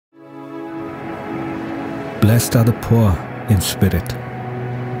Blessed are the poor in spirit,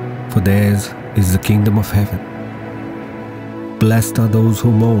 for theirs is the kingdom of heaven. Blessed are those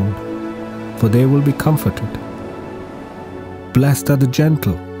who mourn, for they will be comforted. Blessed are the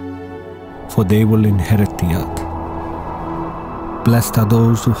gentle, for they will inherit the earth. Blessed are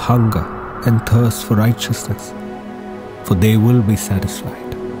those who hunger and thirst for righteousness, for they will be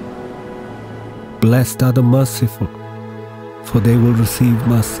satisfied. Blessed are the merciful, for they will receive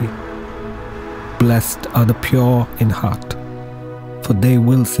mercy. Blessed are the pure in heart, for they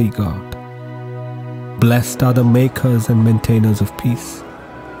will see God. Blessed are the makers and maintainers of peace,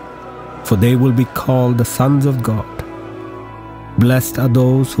 for they will be called the sons of God. Blessed are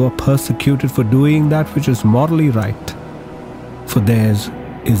those who are persecuted for doing that which is morally right, for theirs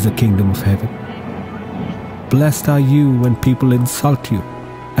is the kingdom of heaven. Blessed are you when people insult you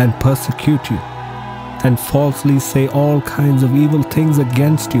and persecute you and falsely say all kinds of evil things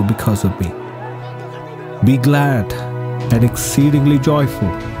against you because of me. Be glad and exceedingly joyful,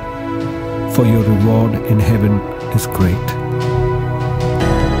 for your reward in heaven is great.